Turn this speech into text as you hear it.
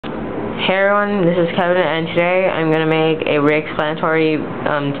Hey everyone, this is Kevin, and today I'm going to make a re-explanatory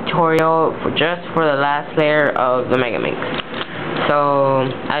tutorial just for the last layer of the megaminx. So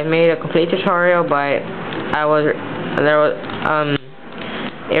I've made a complete tutorial, but there was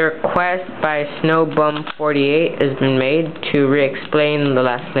a request by SnowBum48 has been made to re-explain the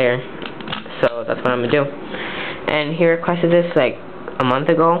last layer. So that's what I'm going to do. And he requested this like a month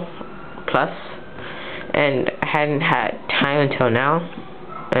ago plus, and I hadn't had time until now.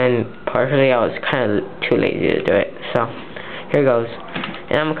 And partially I was kind of too lazy to do it, so here goes.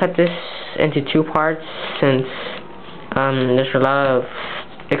 And I'm going to cut this into two parts since there's a lot of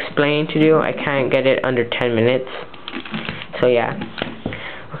explaining to do. I can't get it under 10 minutes, so yeah.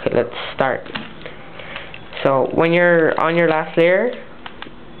 Okay, let's start. So when you're on your last layer,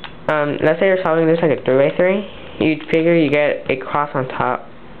 let's say you're solving this like a 3x3, you'd figure you get a cross on top.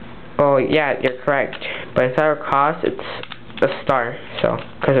 Oh yeah, you're correct, but instead of a cross it's a star, so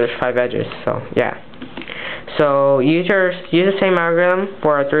because there's 5 edges, so yeah. So use the same algorithm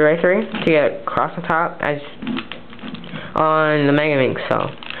for a 3x3 to get a cross on top as on the megaminx.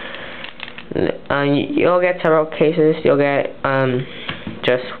 So you'll get several cases. You'll get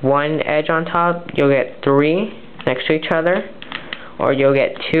just one edge on top, you'll get 3 next to each other, or you'll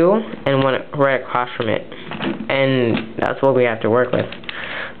get 2 and one right across from it, and that's what we have to work with.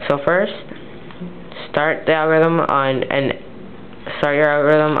 So first, start your algorithm on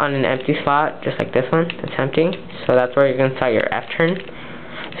an empty slot, just like this one. It's empty, so that's where you're going to start your F turn.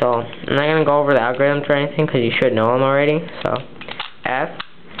 So I'm not going to go over the algorithms or anything because you should know them already. So F,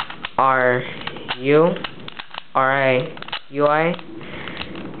 R, U, R, I, U, I,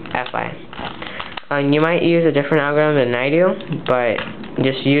 F, I. You might use a different algorithm than I do, but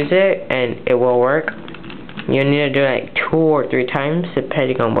just use it and it will work. You need to do it like 2 or 3 times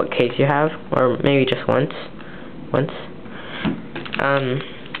depending on what case you have, or maybe just once.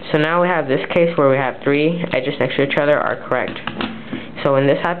 So now we have this case where we have 3 edges next to each other are correct. So when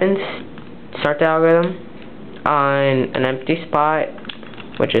this happens, start the algorithm on an empty spot,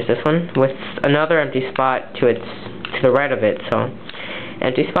 which is this one, with another empty spot to the right of it. So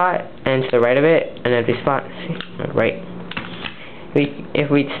empty spot, and to the right of it, an empty spot. See, right. If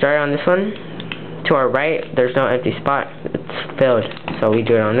we start on this one, to our right, there's no empty spot. It's filled, so we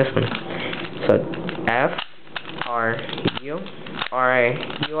do it on this one. So F, R, U, R,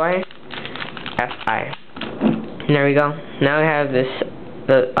 I, U, I, F, I. And there we go. Now we have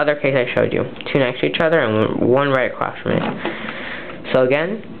the other case I showed you. 2 next to each other and 1 right across from it. So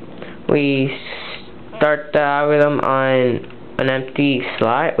again, we start the algorithm on an empty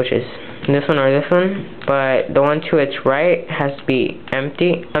slot, which is this one or this one, but the one to its right has to be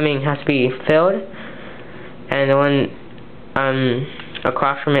empty, has to be filled, and the one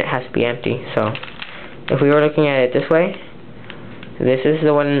across from it has to be empty. So if we were looking at it this way, this is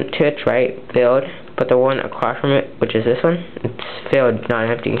the one to its right, filled, but the one across from it, which is this one, it's filled, not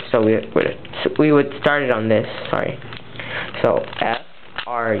empty. So we would start it on this, sorry. So F,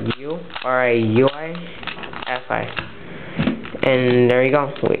 R, U, R, I, U, I, F, I. And there you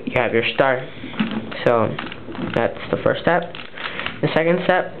go, you have your star. So that's the first step. The second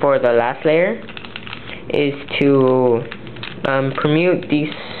step for the last layer is to permute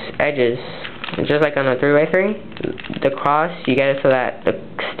these edges. Just like on a 3x3, the cross, you get it so that the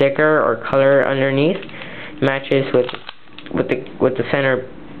sticker or color underneath matches with the center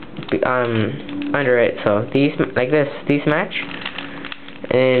under it. So these, like this, these match,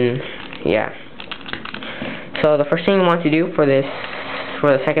 and yeah. So the first thing you want to do for the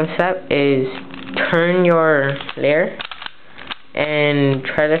second step is turn your layer and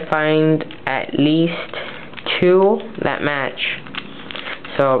try to find at least 2 that match.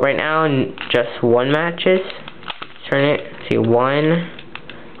 So right now just 1 matches. Turn it, see 1,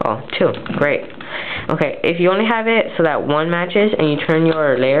 oh 2, great. Okay, if you only have it so that 1 matches and you turn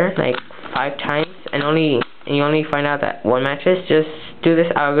your layer like 5 times and you only find out that 1 matches, just do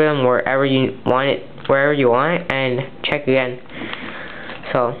this algorithm wherever you want it, and check again.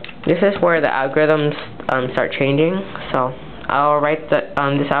 So this is where the algorithms start changing. So I'll write this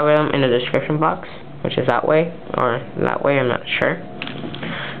algorithm in the description box, which is that way or that way, I'm not sure.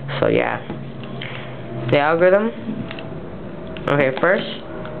 So yeah, the algorithm. Okay, first,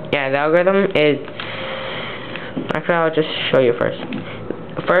 yeah, the algorithm is. Actually, I'll just show you first.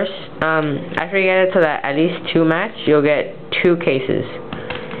 First, after you get it so that at least 2 match, you'll get 2 cases.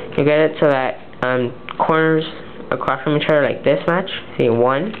 You get it so that corners across from each other like this match. See,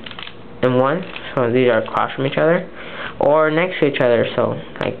 1 and 1. So these are across from each other, or next to each other. So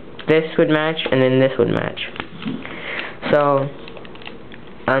like this would match, and then this would match. So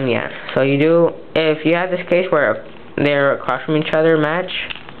yeah. So if you have this case where they're across from each other match,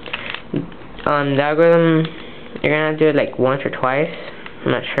 The algorithm, you're gonna do it like once or twice.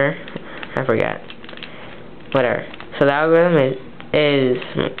 I'm not sure. I forget. Whatever. So the algorithm is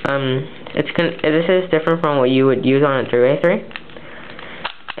this is different from what you would use on a 3x3.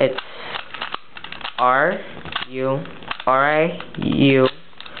 It's R U R I U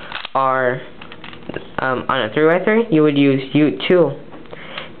R. On a 3x3, you would use U2,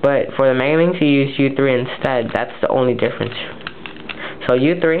 but for the megaminx, you use U3 instead. That's the only difference. So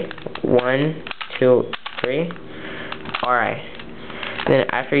U3, 1, 2, 3, RI. Then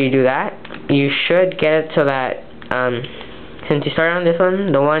after you do that, you should get it so that since you started on this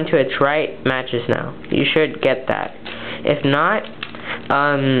one, the one to its right matches now. You should get that. If not,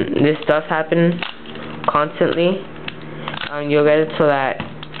 this does happen constantly. You'll get it so that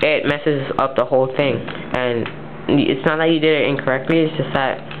it messes up the whole thing, and it's not that you did it incorrectly, it's just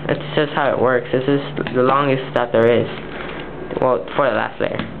that it's just how it works. This is the longest that there is, well, for the last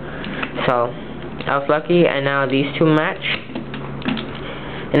layer. So I was lucky, and now these two match.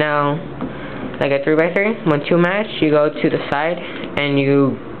 And now, like a 3x3, when two match, you go to the side and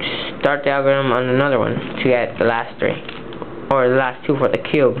you start the algorithm on another one to get the last three, or the last two for the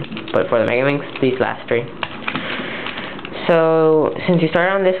cube, but for the megaminx, these last three. So since you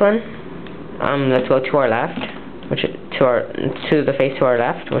started on this one, let's go to our left, which is to the face to our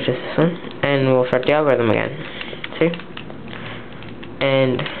left, which is this one, and we'll start the algorithm again. See?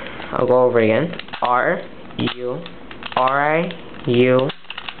 And I'll go over it again. R U R I U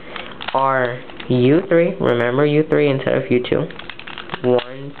R U3. Remember U3 instead of U2.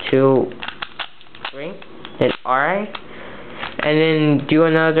 1, 2, 3. Then RI, and then do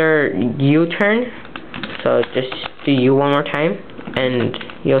another U-turn. So just do U one more time, and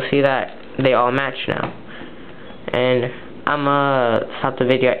you'll see that they all match now. And I'm gonna stop the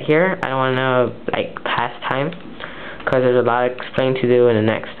video here. I don't wanna like pass time, because there's a lot of explaining to do in the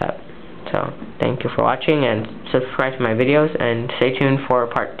next step. So thank you for watching, and subscribe to my videos, and stay tuned for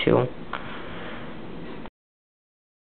part 2.